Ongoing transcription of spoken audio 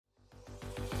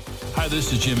Hi,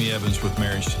 this is Jimmy Evans with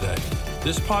Marriage Today.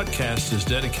 This podcast is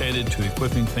dedicated to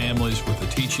equipping families with the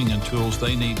teaching and tools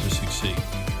they need to succeed.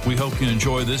 We hope you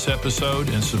enjoy this episode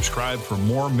and subscribe for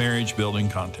more marriage building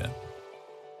content.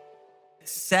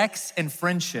 Sex and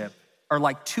friendship are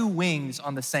like two wings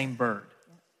on the same bird,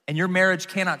 and your marriage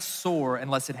cannot soar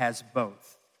unless it has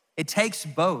both. It takes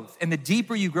both, and the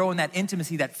deeper you grow in that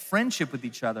intimacy, that friendship with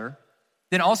each other,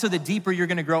 then also the deeper you're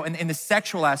gonna grow in the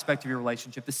sexual aspect of your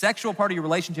relationship. The sexual part of your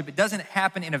relationship, it doesn't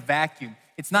happen in a vacuum.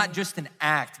 It's not just an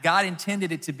act. God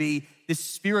intended it to be this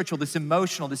spiritual, this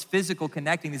emotional, this physical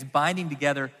connecting, this binding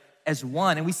together as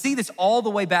one. And we see this all the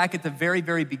way back at the very,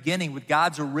 very beginning with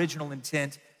God's original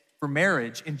intent for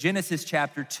marriage. In Genesis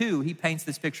chapter 2, he paints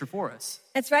this picture for us.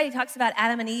 That's right. He talks about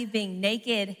Adam and Eve being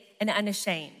naked and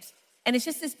unashamed. And it's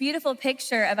just this beautiful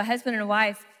picture of a husband and a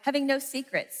wife having no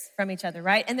secrets from each other,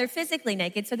 right? And they're physically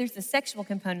naked, so there's the sexual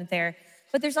component there,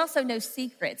 but there's also no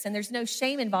secrets and there's no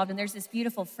shame involved, and there's this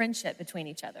beautiful friendship between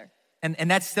each other. And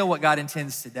that's still what God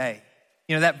intends today.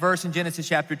 You know, that verse in Genesis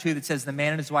chapter 2 that says the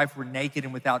man and his wife were naked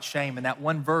and without shame. In that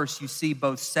one verse, you see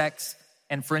both sex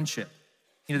and friendship.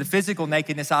 You know, the physical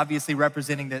nakedness obviously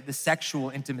representing the sexual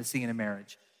intimacy in a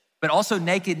marriage. But also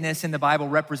nakedness in the Bible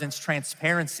represents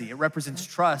transparency. It represents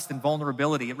trust and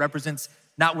vulnerability. It represents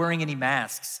not wearing any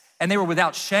masks. And they were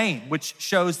without shame, which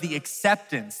shows the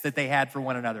acceptance that they had for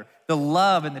one another, the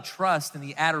love and the trust and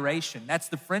the adoration. That's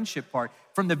the friendship part.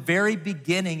 From the very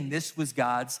beginning, this was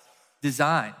God's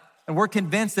design. And we're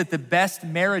convinced that the best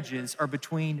marriages are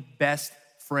between best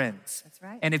friends. That's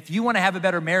right. And if you want to have a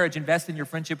better marriage, invest in your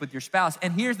friendship with your spouse.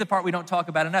 And here's the part we don't talk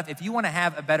about enough. If you want to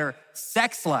have a better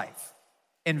sex life,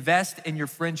 invest in your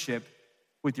friendship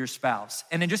with your spouse.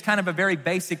 And in just kind of a very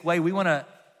basic way, we want to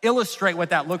illustrate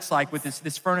what that looks like with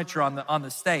this furniture on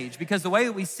the stage. Because the way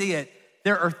that we see it,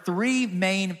 there are three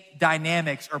main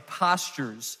dynamics or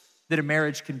postures that a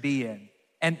marriage can be in.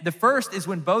 And the first is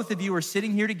when both of you are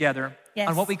sitting here together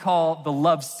on what we call the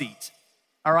love seat.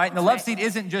 All right? And the love seat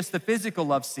isn't just the physical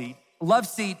love seat. Love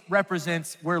seat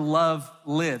represents where love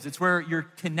lives. It's where you're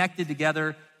connected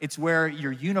together. It's where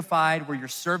you're unified, where you're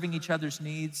serving each other's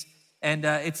needs. And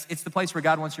it's the place where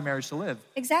God wants your marriage to live.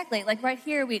 Exactly. Like right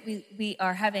here, we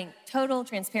are having total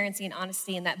transparency and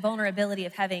honesty, and that vulnerability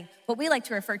of having what we like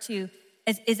to refer to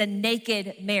as is a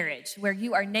naked marriage, where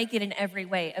you are naked in every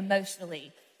way,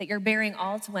 emotionally, that you're bearing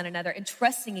all to one another and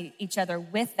trusting each other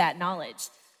with that knowledge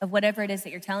of whatever it is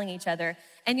that you're telling each other.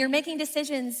 And you're making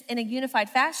decisions in a unified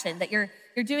fashion, that you're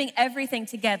doing everything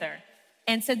together.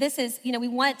 And so this is, we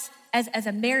want, as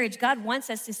a marriage, God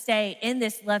wants us to stay in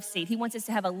this love seat. He wants us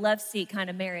to have a love seat kind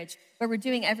of marriage where we're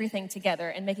doing everything together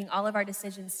and making all of our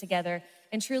decisions together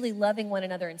and truly loving one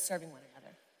another and serving one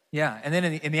another. Yeah, and then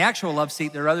in the actual love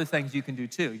seat, there are other things you can do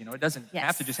too. It doesn't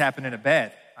have to just happen in a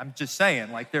bed. I'm just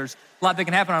saying, like there's a lot that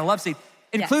can happen on a love seat,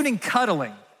 including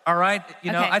cuddling, all right?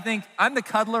 I think I'm the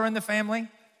cuddler in the family.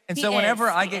 And so whenever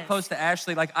I get close to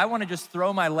Ashley, like I want to just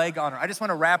throw my leg on her. I just want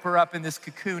to wrap her up in this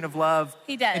cocoon of love.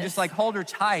 He does. And just like hold her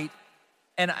tight.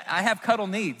 And I have cuddle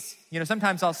needs.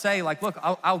 Sometimes I'll say like, look,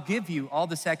 I'll give you all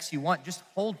the sex you want. Just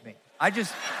hold me.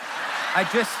 It's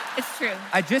true.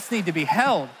 I just need to be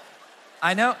held.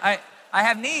 I know I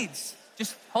have needs.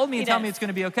 Just hold me and tell me it's going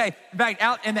to be okay. In fact,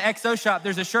 out in the XO shop,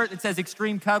 there's a shirt that says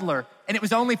Extreme Cuddler, and it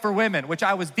was only for women, which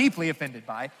I was deeply offended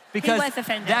by. Because he was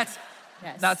offended.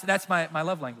 That's my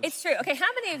love language. It's true. Okay, how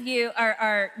many of you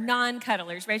are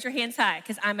non-cuddlers? Raise your hands high,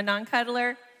 because I'm a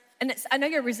non-cuddler. And I know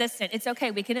you're resistant. It's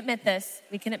okay. We can admit this.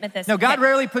 No, God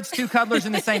rarely puts two cuddlers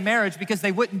in the same marriage because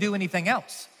they wouldn't do anything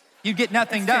else. You'd get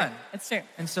nothing done. It's true.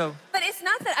 And so. But it's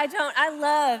not that I don't.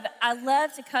 I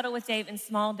love to cuddle with Dave in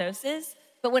small doses.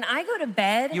 But when I go to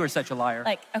bed. You are such a liar.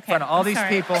 Like, okay. In front of all these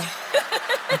people,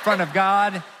 in front of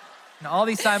God, and all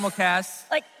these simulcasts.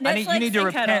 Like Netflix you need to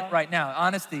repent cuddle. right now.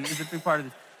 Honesty is a big part of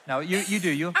this. No, you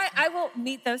do. I will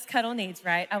meet those cuddle needs,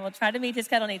 right? I will try to meet his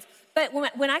cuddle needs. But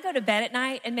when I go to bed at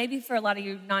night, and maybe for a lot of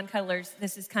you non-cuddlers,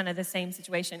 this is kind of the same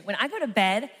situation. When I go to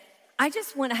bed, I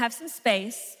just want to have some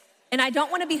space, and I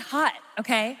don't want to be hot,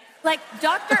 okay? Like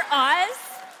Dr. Oz.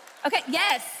 Okay,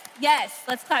 yes,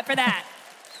 let's clap for that.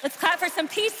 Let's clap for some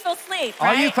peaceful sleep,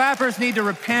 right? All you clappers need to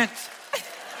repent.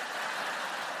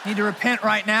 Need to repent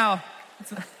right now.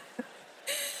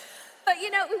 But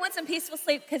we want some peaceful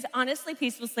sleep because honestly,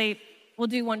 peaceful sleep will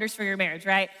do wonders for your marriage,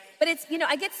 right? But it's,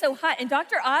 I get so hot, and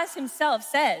Dr. Oz himself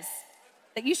says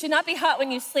that you should not be hot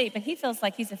when you sleep, and he feels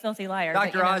like he's a filthy liar.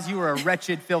 Dr. Oz, you are a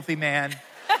wretched, filthy man.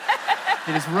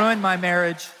 It has ruined my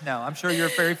marriage. No, I'm sure you're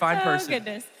a very fine person. Oh,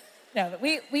 goodness. No, but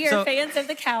we are fans of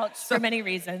the couch for many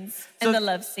reasons, and the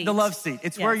love seat. The love seat.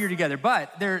 It's where you're together.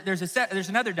 But there's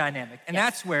another dynamic, and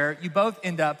that's where you both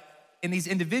end up in these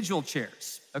individual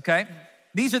chairs, okay?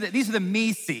 These are the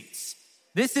me seats.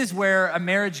 This is where a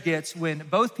marriage gets when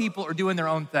both people are doing their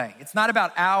own thing. It's not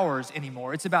about ours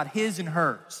anymore. It's about his and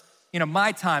hers.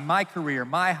 My time, my career,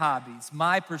 my hobbies,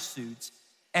 my pursuits.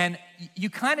 And you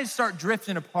kind of start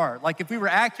drifting apart. Like if we were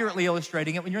accurately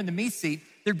illustrating it, when you're in the me seat,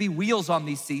 there'd be wheels on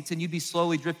these seats and you'd be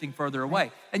slowly drifting further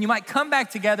away. And you might come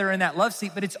back together in that love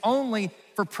seat, but it's only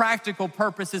for practical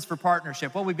purposes for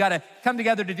partnership. Well, we've got to come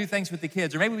together to do things with the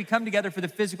kids, or maybe we come together for the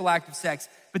physical act of sex,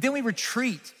 but then we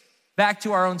retreat back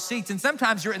to our own seats. And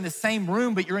sometimes you're in the same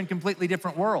room, but you're in completely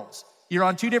different worlds. You're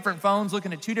on two different phones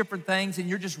looking at two different things, and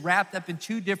you're just wrapped up in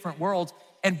two different worlds.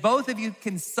 And both of you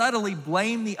can subtly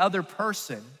blame the other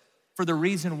person for the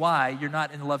reason why you're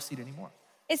not in the love seat anymore.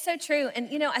 It's so true. And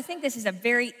I think this is a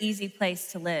very easy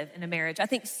place to live in a marriage. I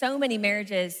think so many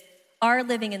marriages are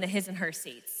living in the his and her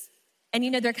seats.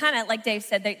 And they're kind of, like Dave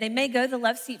said, they may go to the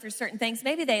love seat for certain things.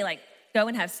 Maybe they go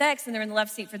and have sex and they're in the love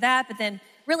seat for that, but then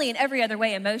really in every other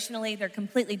way emotionally, they're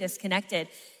completely disconnected.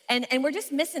 And we're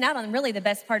just missing out on really the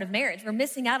best part of marriage. We're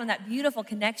missing out on that beautiful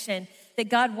connection that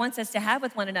God wants us to have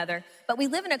with one another. But we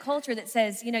live in a culture that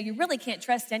says, you really can't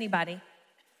trust anybody.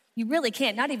 You really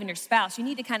can't, not even your spouse. You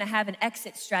need to kind of have an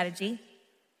exit strategy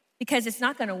because it's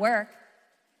not going to work.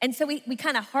 And so we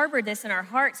kind of harbor this in our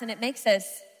hearts, and it makes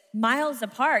us miles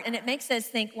apart. And it makes us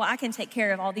think, well, I can take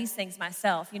care of all these things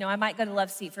myself. I might go to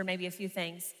love seat for maybe a few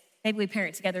things. Maybe we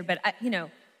parent together, but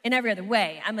in every other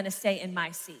way, I'm going to stay in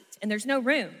my seat. And there's no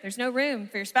room. There's no room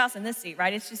for your spouse in this seat,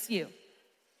 right? It's just you.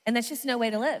 And that's just no way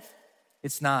to live.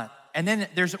 It's not. And then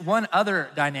there's one other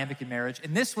dynamic in marriage,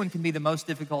 and this one can be the most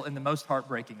difficult and the most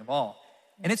heartbreaking of all.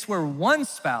 And it's where one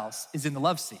spouse is in the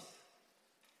love seat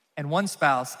and one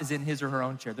spouse is in his or her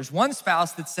own chair. There's one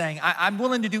spouse that's saying, I'm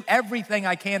willing to do everything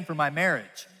I can for my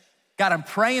marriage. God, I'm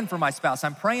praying for my spouse.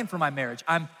 I'm praying for my marriage.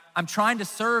 I'm trying to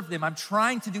serve them. I'm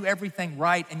trying to do everything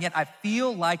right, and yet I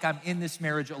feel like I'm in this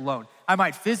marriage alone. I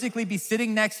might physically be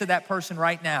sitting next to that person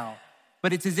right now,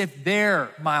 but it's as if they're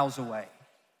miles away.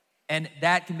 And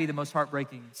that can be the most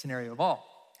heartbreaking scenario of all.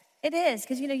 It is,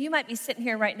 because you might be sitting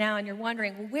here right now and you're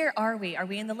wondering, well, where are we? Are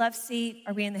we in the love seat?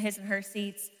 Are we in the his and her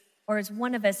seats? Or is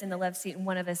one of us in the love seat and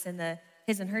one of us in the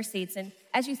his and her seats? And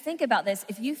as you think about this,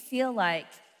 if you feel like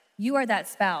you are that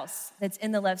spouse that's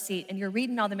in the love seat and you're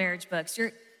reading all the marriage books,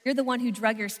 you're the one who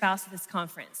drug your spouse to this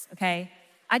conference, okay?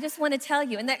 I just want to tell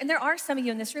you, and there are some of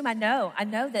you in this room, I know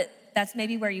that that's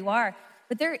maybe where you are,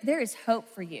 but there is hope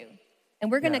for you. And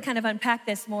we're going to kind of unpack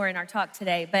this more in our talk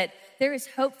today, but there is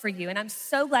hope for you. And I'm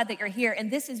so glad that you're here.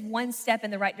 And this is one step in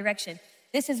the right direction.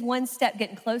 This is one step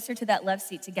getting closer to that love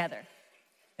seat together.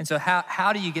 And so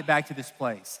how do you get back to this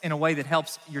place in a way that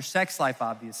helps your sex life,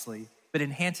 obviously, but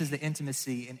enhances the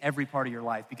intimacy in every part of your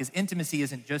life? Because intimacy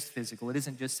isn't just physical. It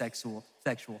isn't just sexual.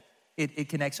 It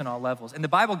connects on all levels. And the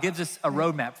Bible gives us a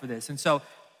roadmap for this. And so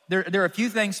there are a few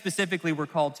things specifically we're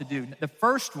called to do. The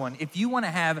first one, if you want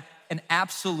to have an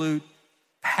absolute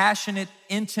passionate,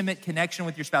 intimate connection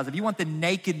with your spouse, if you want the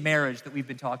naked marriage that we've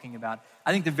been talking about,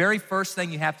 I think the very first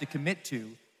thing you have to commit to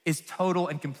is total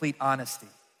and complete honesty.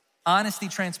 Honesty,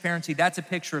 transparency, that's a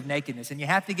picture of nakedness. And you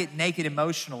have to get naked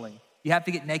emotionally. You have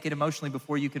to get naked emotionally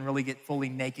before you can really get fully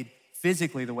naked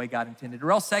physically the way God intended.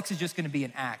 Or else sex is just going to be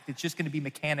an act. It's just going to be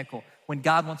mechanical when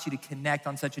God wants you to connect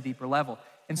on such a deeper level.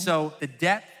 And so the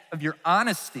depth of your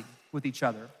honesty with each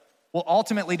other will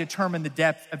ultimately determine the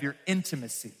depth of your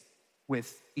intimacy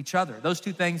with each other. Those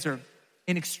two things are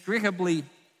inextricably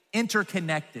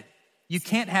interconnected. You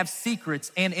can't have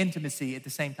secrets and intimacy at the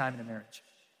same time in a marriage.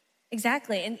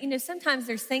 Exactly. And sometimes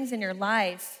there's things in your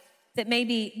life that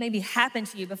maybe happened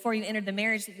to you before you entered the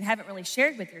marriage that you haven't really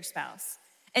shared with your spouse.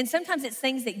 And sometimes it's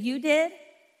things that you did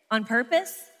on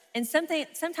purpose, and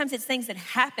sometimes it's things that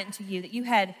happened to you that you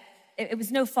had, it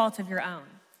was no fault of your own.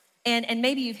 And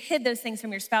maybe you've hid those things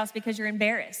from your spouse because you're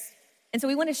embarrassed. And so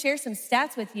we want to share some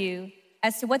stats with you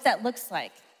as to what that looks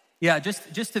like. Yeah,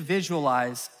 just to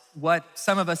visualize what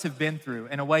some of us have been through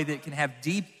in a way that can have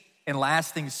deep and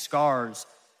lasting scars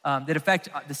that affect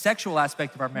the sexual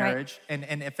aspect of our marriage, right,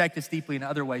 and affect us deeply in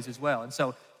other ways as well. And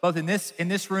so both in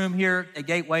this room here at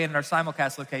Gateway and in our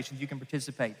simulcast locations, you can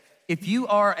participate. If you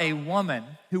are a woman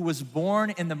who was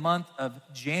born in the month of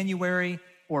January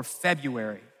or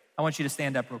February, I want you to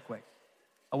stand up real quick.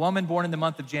 A woman born in the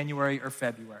month of January or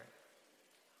February.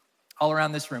 All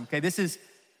around this room, okay? This is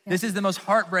the most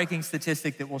heartbreaking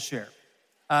statistic that we'll share.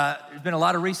 There's been a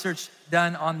lot of research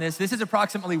done on this. This is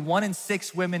approximately 1 in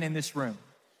 6 women in this room.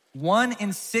 1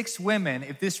 in 6 women,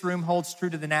 if this room holds true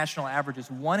to the national averages,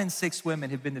 1 in 6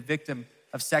 women have been the victim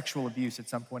of sexual abuse at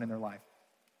some point in their life.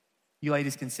 You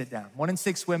ladies can sit down. 1 in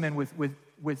 6 women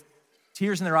with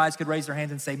tears in their eyes could raise their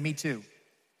hands and say, me too.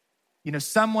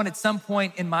 Someone at some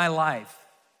point in my life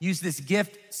used this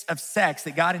gift of sex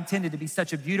that God intended to be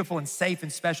such a beautiful and safe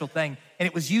and special thing, and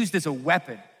it was used as a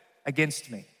weapon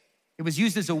against me. It was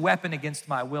used as a weapon against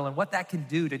my will, and what that can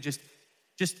do to just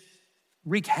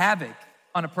wreak havoc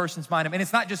on a person's mind. And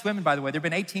it's not just women, by the way. There have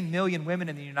been 18 million women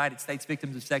in the United States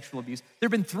victims of sexual abuse. There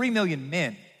have been 3 million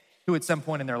men who at some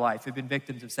point in their life have been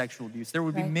victims of sexual abuse. There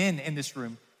would be men in this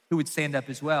room who would stand up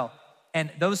as well. And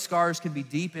those scars can be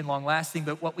deep and long lasting,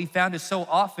 but what we found is so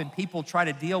often people try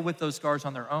to deal with those scars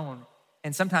on their own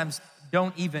and sometimes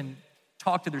don't even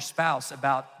talk to their spouse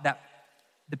about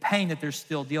the pain that they're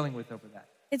still dealing with over that.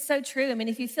 It's so true. I mean,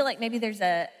 if you feel like maybe there's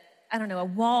a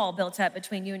wall built up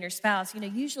between you and your spouse,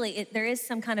 usually there is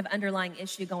some kind of underlying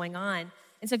issue going on.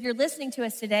 And so if you're listening to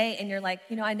us today and you're like,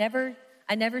 I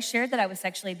never shared that I was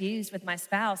sexually abused with my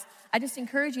spouse, I just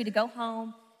encourage you to go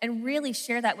home and really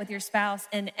share that with your spouse.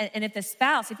 And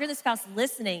if you're the spouse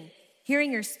listening,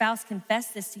 hearing your spouse confess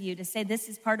this to you, to say, this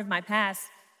is part of my past,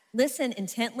 listen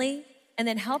intently, and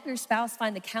then help your spouse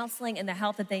find the counseling and the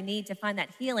help that they need to find that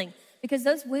healing. Because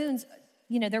those wounds,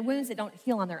 they're wounds that don't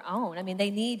heal on their own. I mean,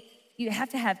 you have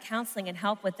to have counseling and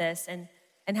help with this, and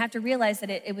have to realize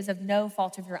that it was of no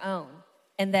fault of your own.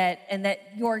 And that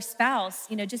your spouse,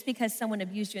 just because someone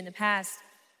abused you in the past,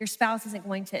 your spouse isn't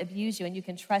going to abuse you and you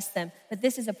can trust them. But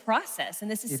this is a process, and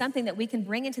this is something that we can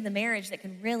bring into the marriage that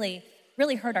can really,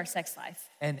 really hurt our sex life.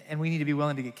 And we need to be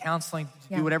willing to get counseling,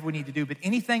 to do whatever we need to do. But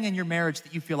anything in your marriage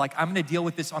that you feel like, I'm gonna deal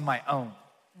with this on my own.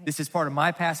 Right. This is part of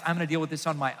my past, I'm gonna deal with this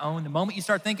on my own. The moment you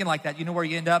start thinking like that, you know where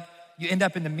you end up? You end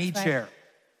up in the me chair.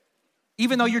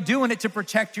 Even though you're doing it to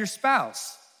protect your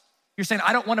spouse. You're saying,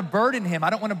 I don't wanna burden him,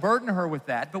 I don't wanna burden her with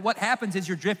that. But what happens is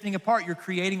you're drifting apart, you're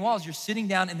creating walls, you're sitting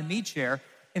down in the me chair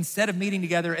instead of meeting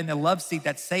together in the love seat,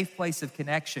 that safe place of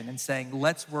connection, and saying,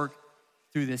 let's work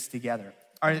through this together.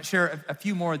 All right, share a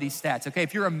few more of these stats. Okay,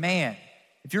 if you're a man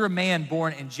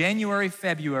born in January,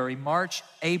 February, March,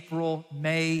 April,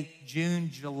 May, June,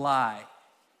 July,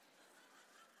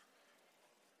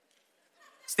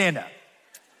 stand up.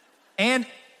 And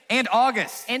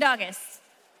August. And August.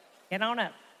 Get on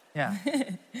up. Yeah.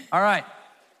 All right.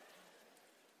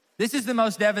 This is the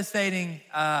most disappointing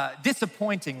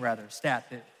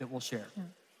stat that we'll share. Yeah.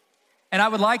 And I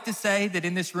would like to say that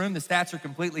in this room, the stats are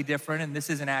completely different, and this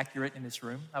isn't accurate in this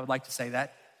room. I would like to say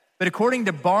that. But according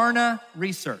to Barna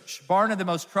Research, Barna, the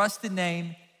most trusted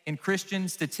name in Christian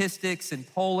statistics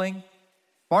and polling,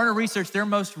 Barna Research, their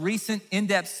most recent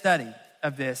in-depth study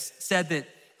of this, said that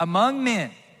among men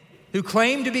who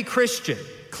claim to be Christian,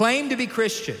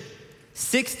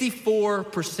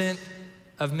 64%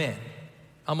 of men,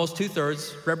 almost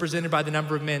 2/3, represented by the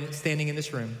number of men standing in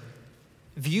this room,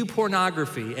 view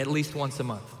pornography at least once a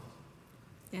month.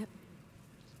 Yep.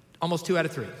 Almost 2 out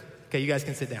of 3. Okay, you guys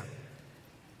can sit down.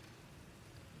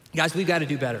 Guys, we've got to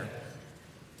do better.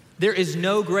 There is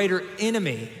no greater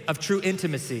enemy of true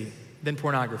intimacy than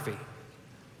pornography.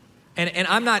 And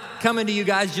I'm not coming to you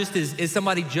guys just as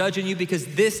somebody judging you, because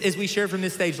this, as we shared from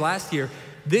this stage last year,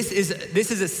 this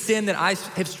is a sin that I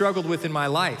have struggled with in my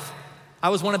life. I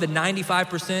was one of the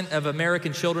 95% of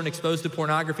American children exposed to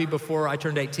pornography before I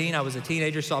turned 18. I was a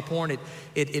teenager, saw porn.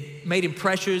 It made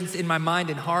impressions in my mind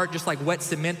and heart, just like wet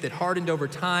cement that hardened over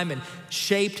time and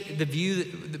shaped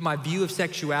my view of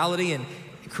sexuality, and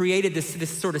created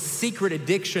this sort of secret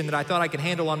addiction that I thought I could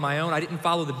handle on my own. I didn't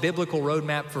follow the biblical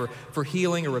roadmap for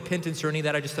healing or repentance or any of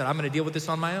that. I just said, I'm gonna deal with this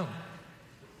on my own.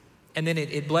 And then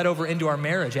it bled over into our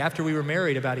marriage. After we were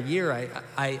married about a year,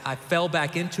 I fell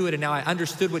back into it, and now I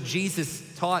understood what Jesus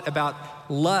taught about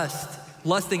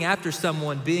lusting after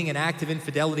someone being an act of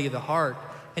infidelity of the heart.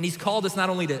 And he's called us not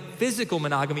only to physical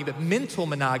monogamy, but mental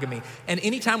monogamy. And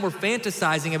anytime we're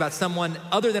fantasizing about someone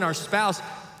other than our spouse,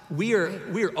 we are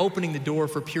opening the door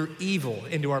for pure evil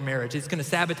into our marriage. It's gonna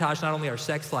sabotage not only our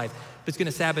sex life, but it's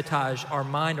gonna sabotage our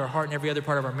mind, our heart, and every other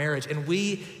part of our marriage. And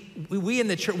we in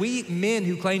the church, we men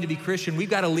who claim to be Christian, we've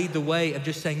got to lead the way of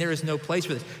just saying there is no place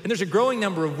for this. And there's a growing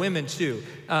number of women too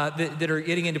that are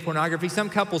getting into pornography. Some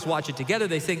couples watch it together.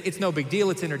 They think it's no big deal,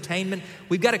 it's entertainment.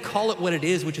 We've got to call it what it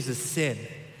is, which is a sin.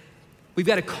 We've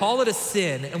got to call it a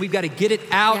sin, and we've got to get it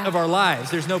out of our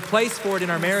lives. There's no place for it in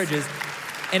our marriages.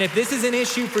 And if this is an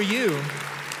issue for you,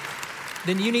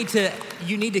 then you need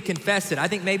to confess it. I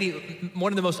think maybe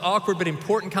one of the most awkward but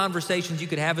important conversations you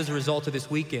could have as a result of this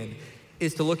weekend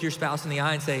is to look your spouse in the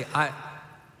eye and say,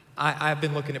 I've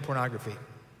been looking at pornography.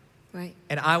 Right.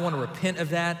 And I want to repent of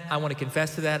that. I want to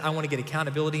confess to that. I want to get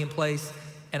accountability in place.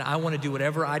 And I want to do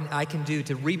whatever I can do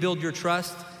to rebuild your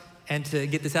trust and to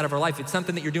get this out of our life. It's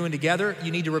something that you're doing together.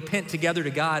 You need to repent together to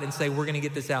God and say, we're going to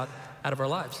get this out of our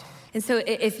lives. And so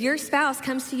if your spouse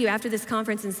comes to you after this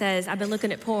conference and says, I've been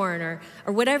looking at porn or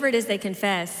whatever it is they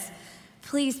confess,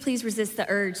 please resist the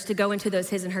urge to go into those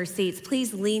his and her seats.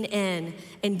 Please lean in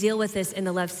and deal with this in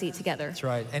the love seat together. That's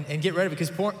right. And get ready, because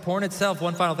porn itself,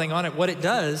 one final thing on it, what it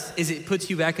does is it puts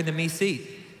you back in the me seat.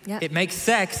 Yep. It makes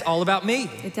sex all about me.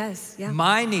 It does, yeah.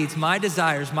 My needs, my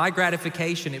desires, my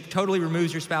gratification. It totally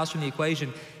removes your spouse from the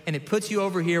equation, and it puts you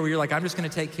over here where you're like, I'm just gonna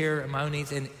take care of my own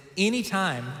needs. And any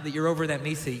time that you're over that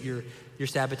me seat, you're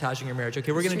sabotaging your marriage.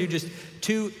 Okay, we're gonna do just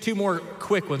two more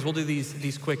quick ones. We'll do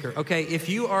these quicker. Okay, if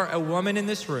you are a woman in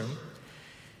this room,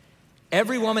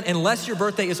 every woman, unless your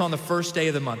birthday is on the first day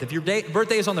of the month. If your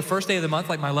birthday is on the first day of the month,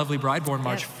 like my lovely bride born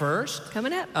March 1st.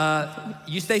 Coming up.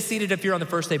 You stay seated if you're on the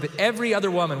first day, but every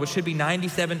other woman, which should be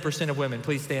 97% of women,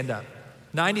 please stand up.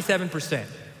 97%.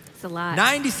 It's a lot.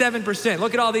 97%.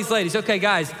 Look at all these ladies. Okay,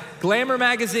 guys, Glamour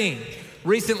Magazine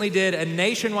recently did a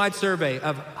nationwide survey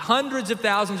of hundreds of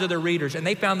thousands of their readers, and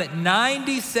they found that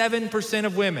 97%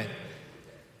 of women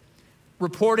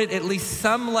reported at least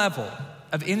some level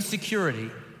of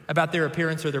insecurity about their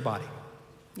appearance or their body.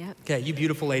 Yep. Okay, you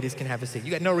beautiful ladies can have a seat.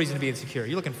 You got no reason to be insecure.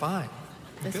 You're looking fine.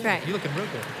 That's good. right. You're looking real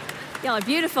good. Y'all are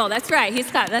beautiful. That's right. He's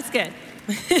got, that's good.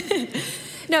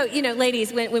 No,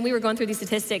 ladies, when we were going through these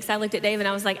statistics, I looked at Dave and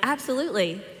I was like,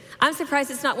 absolutely. I'm surprised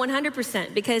it's not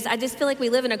 100%, because I just feel like we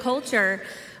live in a culture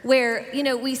where,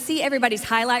 we see everybody's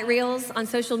highlight reels on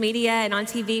social media and on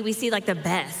TV. We see like the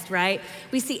best, right?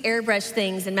 We see airbrushed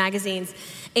things in magazines.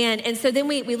 And so then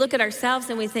we look at ourselves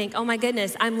and we think, oh my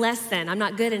goodness, I'm less than, I'm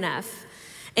not good enough.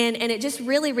 And it just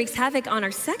really wreaks havoc on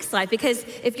our sex life, because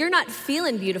if you're not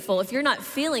feeling beautiful, if you're not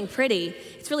feeling pretty,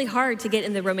 it's really hard to get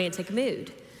in the romantic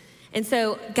mood. And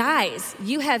so guys,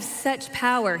 you have such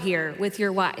power here with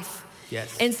your wife.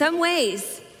 Yes. In some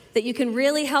ways that you can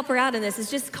really help her out in this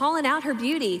is just calling out her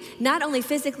beauty, not only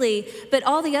physically, but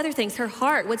all the other things, her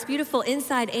heart, what's beautiful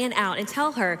inside and out, and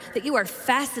tell her that you are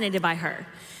fascinated by her,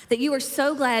 that you are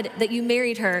so glad that you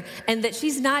married her, and that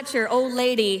she's not your old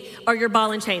lady or your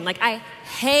ball and chain. Like, I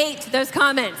hate those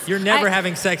comments. You're never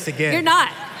having sex again. You're not.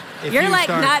 You're like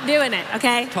start not doing it,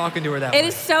 okay? Talking to her that way. It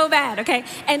is so bad, okay?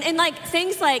 And like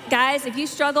things like, guys, if you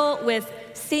struggle with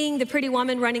seeing the pretty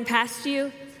woman running past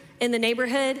you in the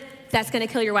neighborhood, that's gonna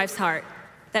kill your wife's heart.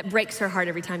 That breaks her heart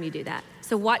every time you do that.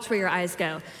 So watch where your eyes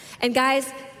go. And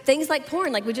guys, things like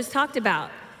porn, like we just talked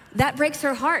about, that breaks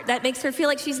her heart. That makes her feel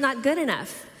like she's not good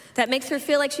enough. That makes her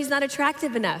feel like she's not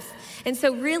attractive enough. And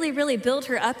so really, really build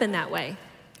her up in that way.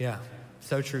 Yeah,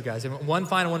 so true, guys. And one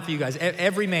final one for you guys.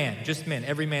 Every man, just men,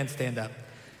 every man stand up.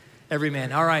 Every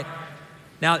man. All right.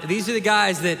 Now, these are the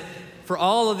guys that, for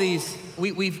all of these,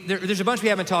 there's a bunch we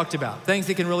haven't talked about. Things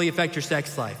that can really affect your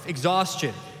sex life.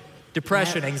 Exhaustion,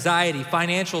 depression, anxiety,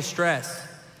 financial stress.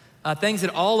 Things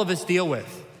that all of us deal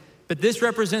with. But this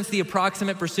represents the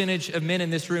approximate percentage of men in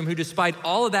this room who, despite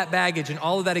all of that baggage and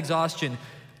all of that exhaustion,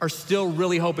 are still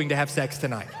really hoping to have sex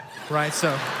tonight, right?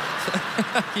 So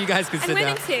you guys can sit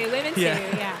down. And women too,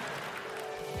 yeah.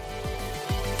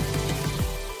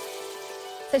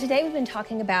 So today we've been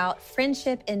talking about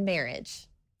friendship in marriage.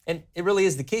 And it really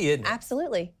is the key, isn't it?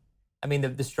 Absolutely. I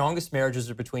mean, the strongest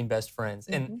marriages are between best friends.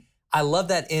 And I love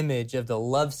that image of the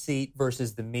love seat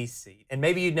versus the me seat. And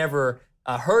maybe you'd never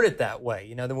heard it that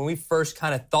way. That when we first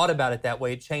kind of thought about it that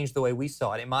way, it changed the way we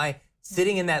saw it. Am I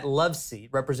sitting in that love seat,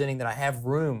 representing that I have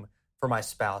room for my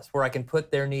spouse, where I can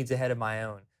put their needs ahead of my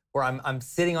own, where I'm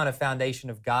sitting on a foundation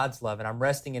of God's love and I'm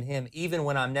resting in Him, even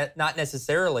when I'm not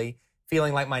necessarily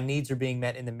feeling like my needs are being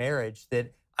met in the marriage,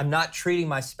 that I'm not treating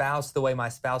my spouse the way my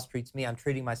spouse treats me. I'm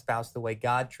treating my spouse the way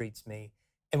God treats me.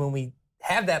 And when we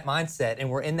have that mindset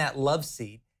and we're in that love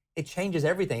seat, it changes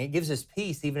everything. It gives us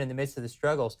peace even in the midst of the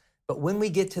struggles. But when we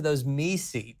get to those me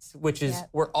seats, which is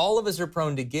where all of us are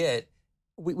prone to get,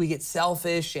 we get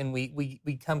selfish and we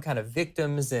become kind of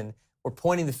victims and we're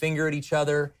pointing the finger at each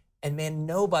other. And man,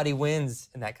 nobody wins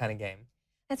in that kind of game.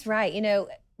 That's right.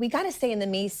 We got to stay in the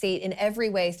me seat in every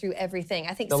way through everything.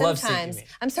 I think the sometimes, love seat, you mean.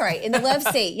 I'm sorry, in the love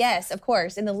seat. Yes, of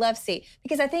course, in the love seat.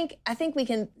 Because I think we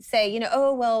can say,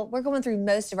 oh, well, we're going through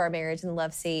most of our marriage in the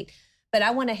love seat, but I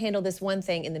want to handle this one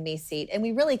thing in the me seat. And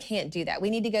we really can't do that.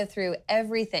 We need to go through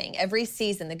everything, every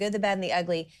season, the good, the bad, and the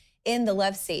ugly in the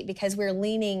love seat, because we're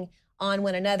leaning on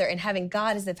one another and having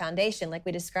God as the foundation, like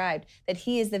we described, that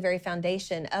He is the very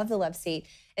foundation of the love seat.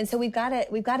 And so we've got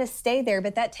to stay there,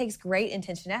 but that takes great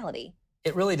intentionality.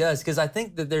 It really does, because I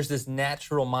think that there's this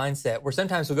natural mindset where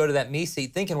sometimes we'll go to that me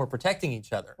seat thinking we're protecting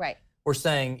each other. Right. We're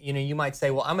saying, you might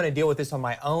say, well, I'm going to deal with this on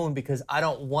my own because I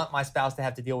don't want my spouse to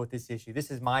have to deal with this issue.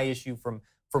 This is my issue from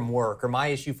work or my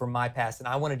issue from my past, and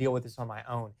I want to deal with this on my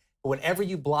own. But whenever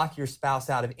you block your spouse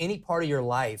out of any part of your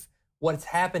life what's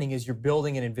happening is you're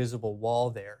building an invisible wall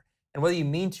there. And whether you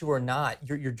mean to or not,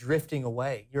 you're drifting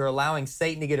away. You're allowing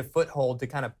Satan to get a foothold to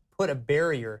kind of put a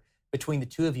barrier between the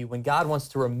two of you when God wants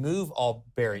to remove all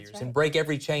barriers and break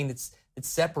every chain that's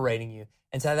separating you.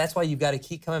 And so that's why you've got to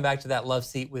keep coming back to that love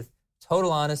seat with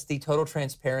total honesty, total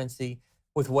transparency,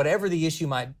 with whatever the issue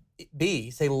might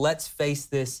be. Say, let's face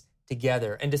this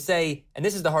together. And to say, and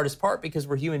this is the hardest part because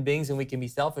we're human beings and we can be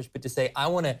selfish, but to say, I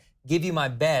want to give you my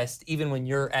best even when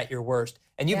you're at your worst.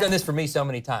 And you've done this for me so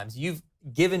many times. You've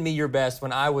given me your best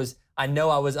when I know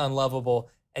I was unlovable,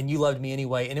 and you loved me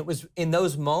anyway. And it was in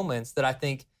those moments that I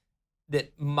think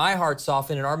that my heart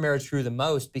softened and our marriage grew the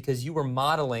most, because you were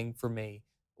modeling for me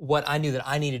what I knew that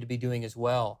I needed to be doing as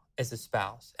well as a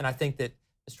spouse. And I think that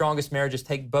the strongest marriages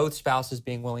take both spouses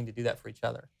being willing to do that for each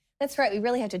other. That's right. We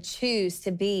really have to choose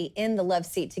to be in the love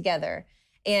seat together.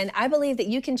 And I believe that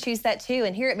you can choose that too.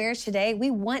 And here at Marriage Today, we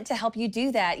want to help you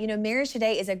do that. You know, Marriage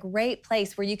Today is a great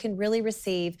place where you can really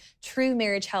receive true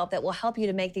marriage help that will help you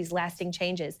to make these lasting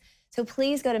changes. So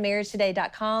please go to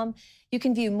marriagetoday.com. You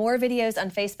can view more videos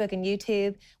on Facebook and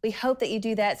YouTube. We hope that you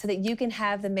do that so that you can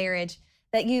have the marriage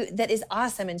that is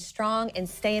awesome and strong and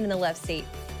staying in the love seat.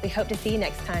 We hope to see you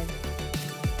next time.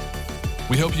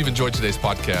 We hope you've enjoyed today's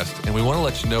podcast, and we want to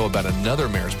let you know about another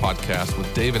marriage podcast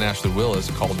with Dave and Ashley Willis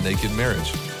called Naked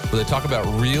Marriage, where they talk about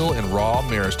real and raw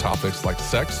marriage topics like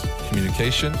sex,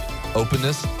 communication,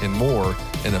 openness, and more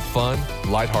in a fun,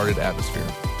 lighthearted atmosphere.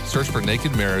 Search for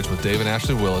Naked Marriage with Dave and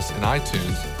Ashley Willis in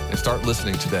iTunes and start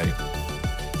listening today.